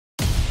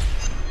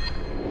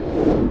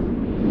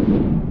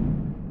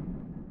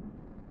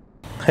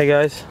Hey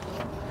guys,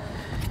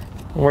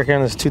 I'm working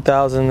on this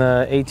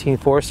 2018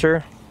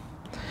 Forester,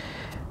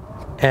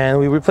 and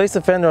we replaced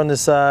the fender on this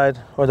side,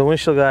 or the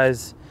windshield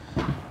guys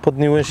put the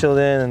new windshield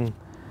in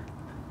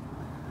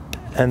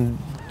and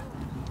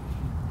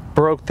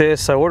broke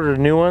this. I ordered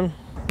a new one.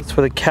 It's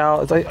for the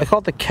cowl. I call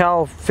it the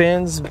cowl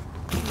fins.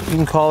 You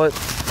can call it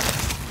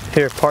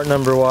here, part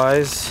number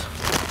wise.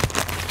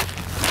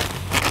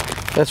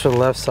 That's for the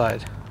left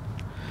side.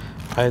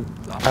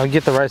 I'll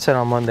get the right side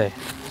on Monday.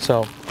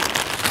 So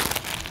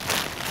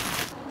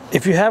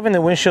if you're having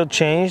the windshield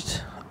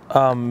changed,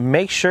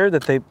 make sure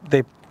that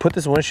they put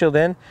this windshield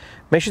in.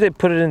 Make sure they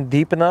put it in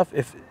deep enough.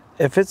 If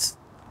it's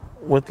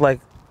with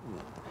like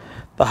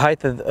the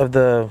height of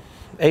the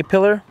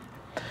A-pillar,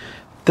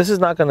 this is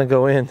not going to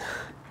go in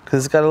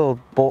because it's got a little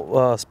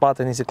bolt, spot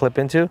that needs to clip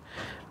into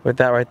with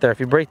that right there. If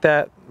you break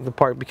that, the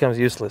part becomes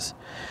useless.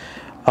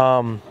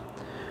 So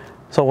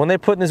when they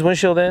put this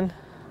windshield in,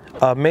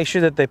 make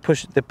sure that they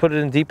put it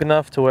in deep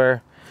enough to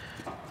where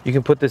you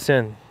can put this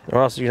in,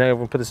 or else you're not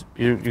going to put this.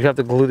 You have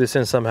to glue this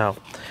in somehow.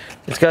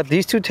 It's got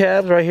these two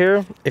tabs right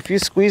here. If you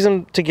squeeze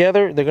them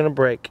together, they're going to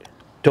break.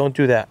 Don't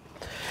do that.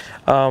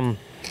 You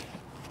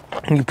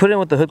put it in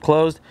with the hood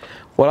closed.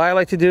 What I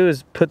like to do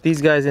is put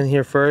these guys in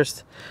here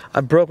first.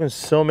 I've broken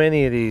so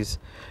many of these,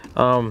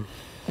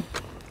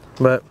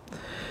 but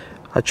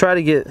I try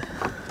to get.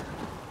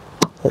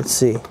 Let's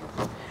see.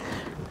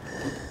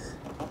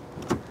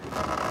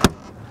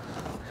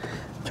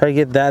 Try to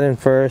get that in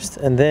first,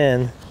 and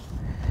then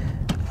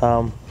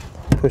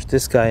push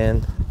this guy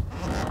in,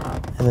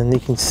 and then you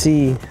can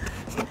see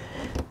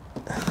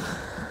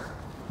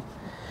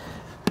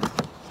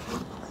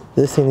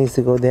this thing needs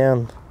to go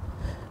down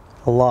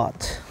a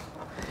lot.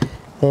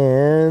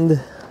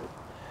 And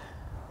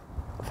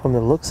from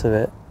the looks of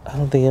it, I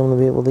don't think I'm going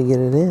to be able to get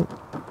it in.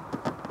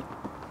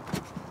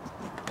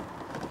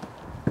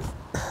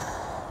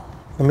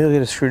 Let me go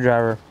get a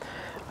screwdriver.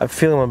 I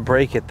feel I'm going to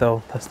break it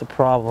though. That's the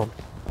problem.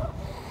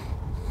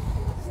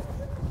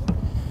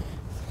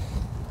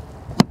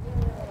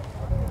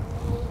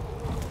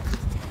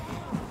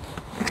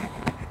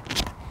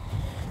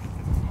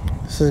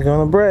 This is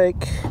going to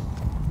break.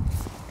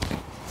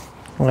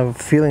 I have a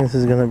feeling this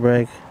is going to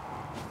break.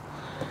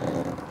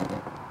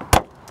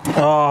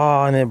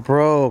 Oh, and it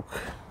broke.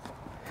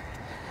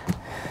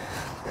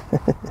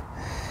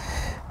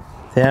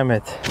 Damn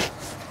it.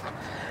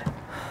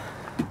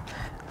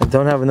 I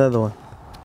don't have another one.